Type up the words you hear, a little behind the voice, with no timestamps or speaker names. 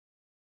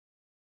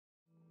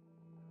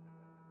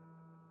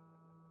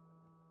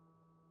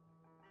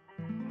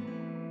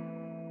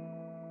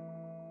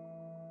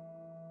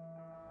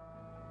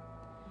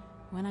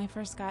When I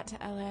first got to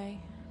LA,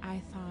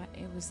 I thought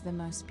it was the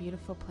most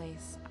beautiful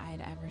place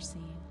I'd ever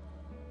seen.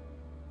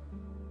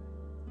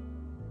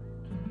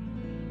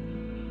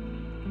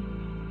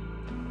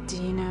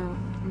 Do you know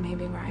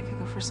maybe where I could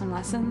go for some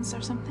lessons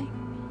or something?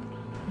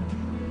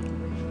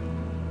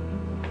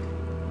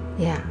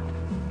 Yeah.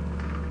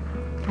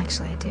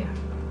 Actually, I do.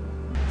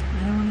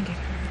 I don't want to get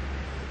hurt.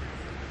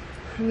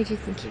 Why would you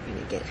think you're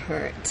gonna get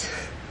hurt?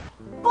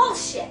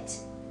 Bullshit!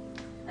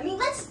 I mean,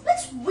 let's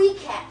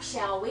recap,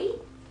 shall we?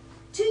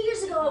 2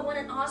 years ago, I won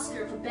an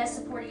Oscar for Best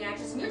Supporting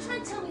Actress, and you're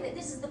trying to tell me that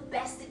this is the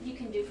best that you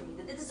can do for me,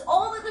 that this is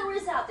all that there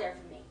is out there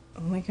for me.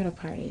 When we go to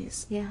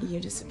parties, Yeah. you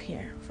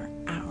disappear for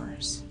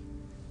hours.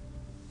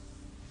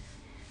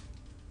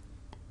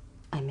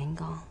 I'm in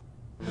gone.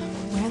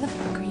 Where the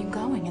fuck are you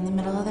going in the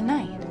middle of the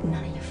night?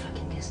 None of your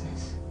fucking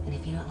business. And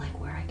if you don't like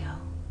where I go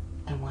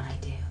and what I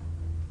do,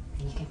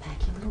 then you can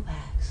pack your little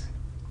bags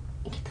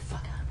and get the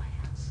fuck out of my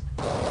house.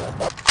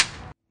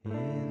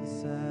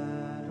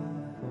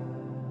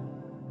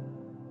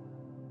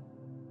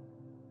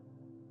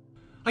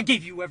 I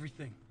gave you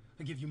everything.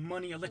 I gave you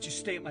money, I let you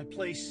stay at my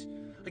place.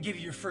 I gave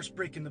you your first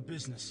break in the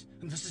business.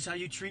 And this is how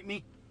you treat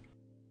me?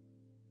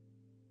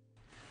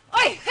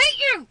 I hate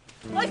you!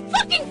 I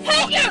fucking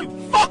hate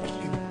you! Fuck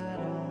you!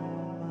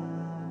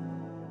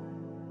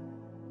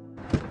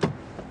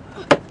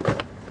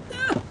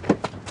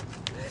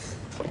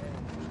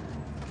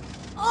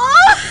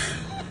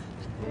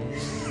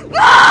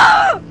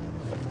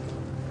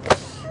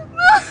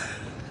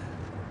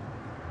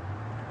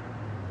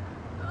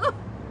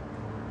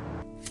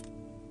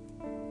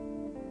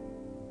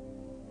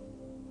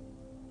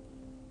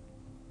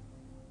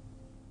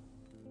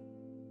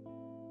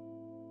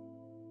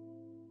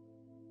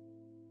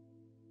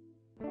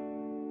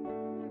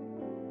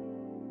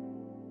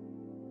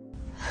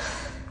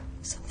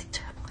 Something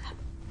terrible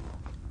happened.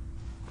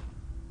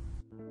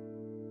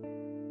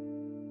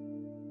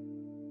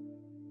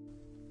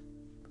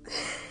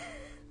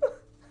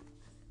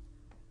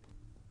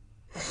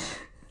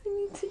 I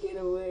need to get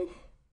away.